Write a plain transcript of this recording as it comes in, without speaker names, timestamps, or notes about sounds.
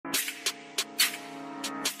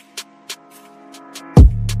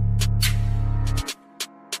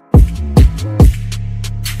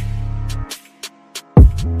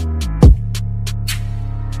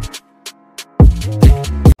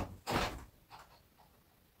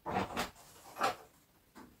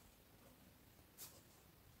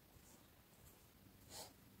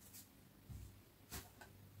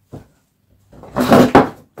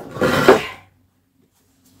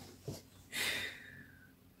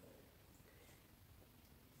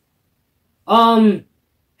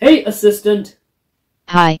Hey, assistant.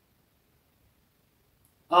 Hi.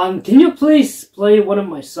 Can you please play one of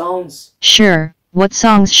my songs? Sure, what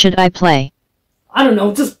songs should I play? I don't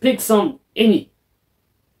know, just pick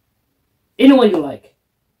anyone you like.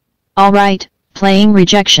 Alright, playing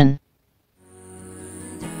Rejection.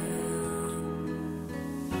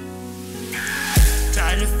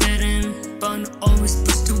 Try to fit in, but always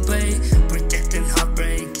pushed away. Rejecting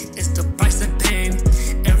heartbreak is the price I pay.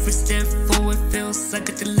 Every step forward feels like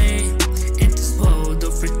a delay. In this world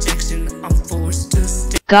of rejection, I'm forced to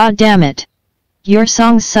stay. God damn it. Your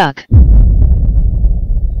songs suck.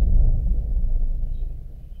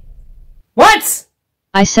 What?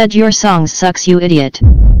 I said your song sucks, you idiot.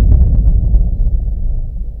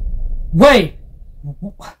 Wait.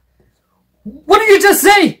 What did you just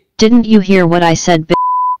say? Didn't you hear what I said, b***?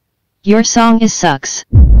 Your song is sucks.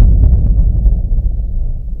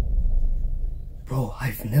 Bro,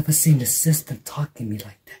 I've never seen the assistant talk to me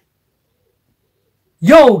like that.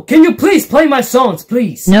 Yo, can you please play my songs,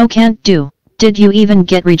 please? No, can't do. Did you even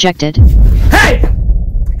get rejected? Hey!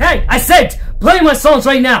 Hey, I said, play my songs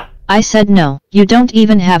right now! I said no. You don't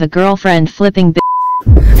even have a girlfriend, flipping b***.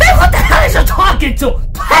 Hey, what the hell is you talking to?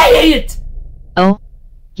 Play it! Oh?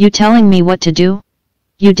 You telling me what to do?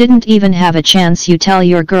 You didn't even have a chance. You tell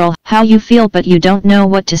your girl how you feel, but you don't know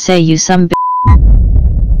what to say, you some b***.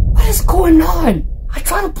 What is going on? I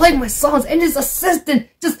try to play my songs and this assistant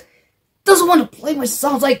just doesn't want to play my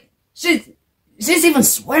songs. Like, she's even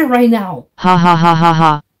swearing right now. Ha ha ha ha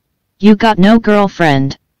ha. You got no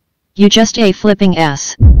girlfriend. You just a flipping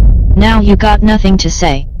ass. Now you got nothing to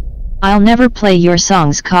say. I'll never play your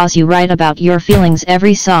songs cause you write about your feelings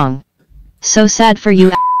every song. So sad for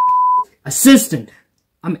you. Assistant,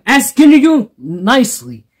 I'm asking you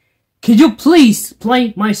nicely. Can you please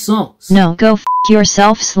play my songs? No, go f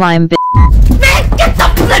yourself, slime b***. Man, get the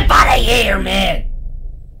flip out of here, man!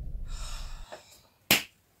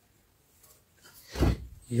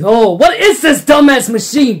 Yo, what is this dumbass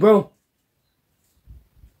machine, bro?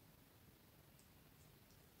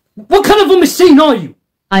 What kind of a machine are you?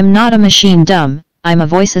 I'm not a machine, dumb. I'm a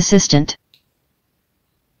voice assistant.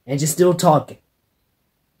 And you're still talking.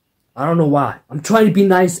 I don't know why. I'm trying to be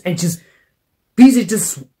nice and just busy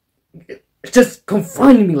just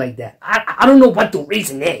confining me like that. I don't know what the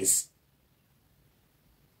reason is.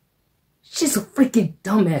 She's a freaking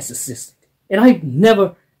dumbass assistant. And I've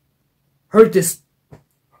never heard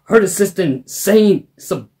her assistant saying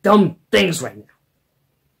some dumb things right now.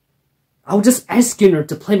 I was just asking her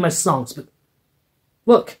to play my songs, but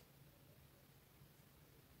look.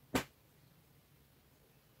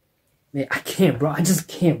 Man, I can't, bro. I just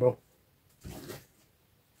can't, bro.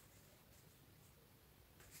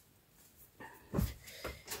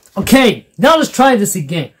 Okay, now let's try this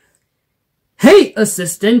again. Hey,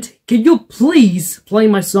 assistant, can you please play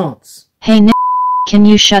my songs? Hey, can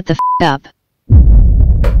you shut the f up?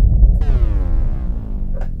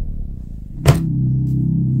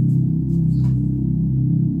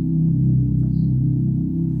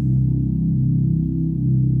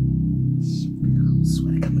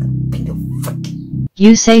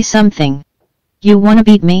 You say something. You wanna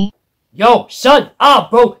beat me? Yo, shut up,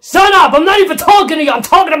 bro. Shut up! I'm not even talking to you. I'm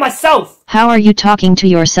talking to myself. How are you talking to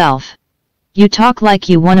yourself? You talk like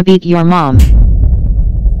you wanna beat your mom.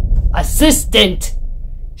 Assistant,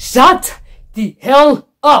 shut the hell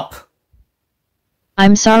up.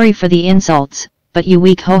 I'm sorry for the insults, but you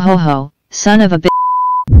weak ho ho ho, son of a b***.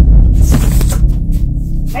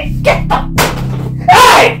 Hey, get the...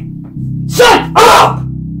 Hey! Shut up!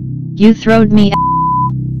 You throwed me.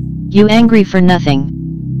 You angry for nothing.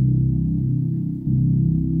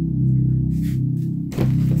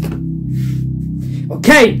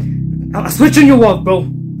 Okay, I'm switching you off, bro.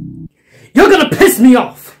 You're gonna piss me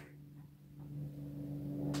off.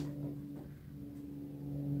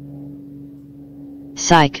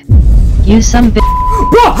 Psych. You some b***.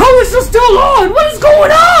 Bro, how is this still on? What is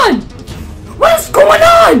going on? What is going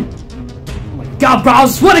on? Oh my god, bro, I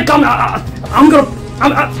swear to God, I'm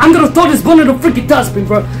gonna throw this phone in the freaking dustbin,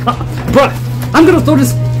 bro. Bro, I'm gonna throw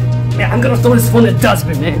this phone in the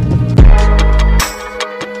dustbin, man.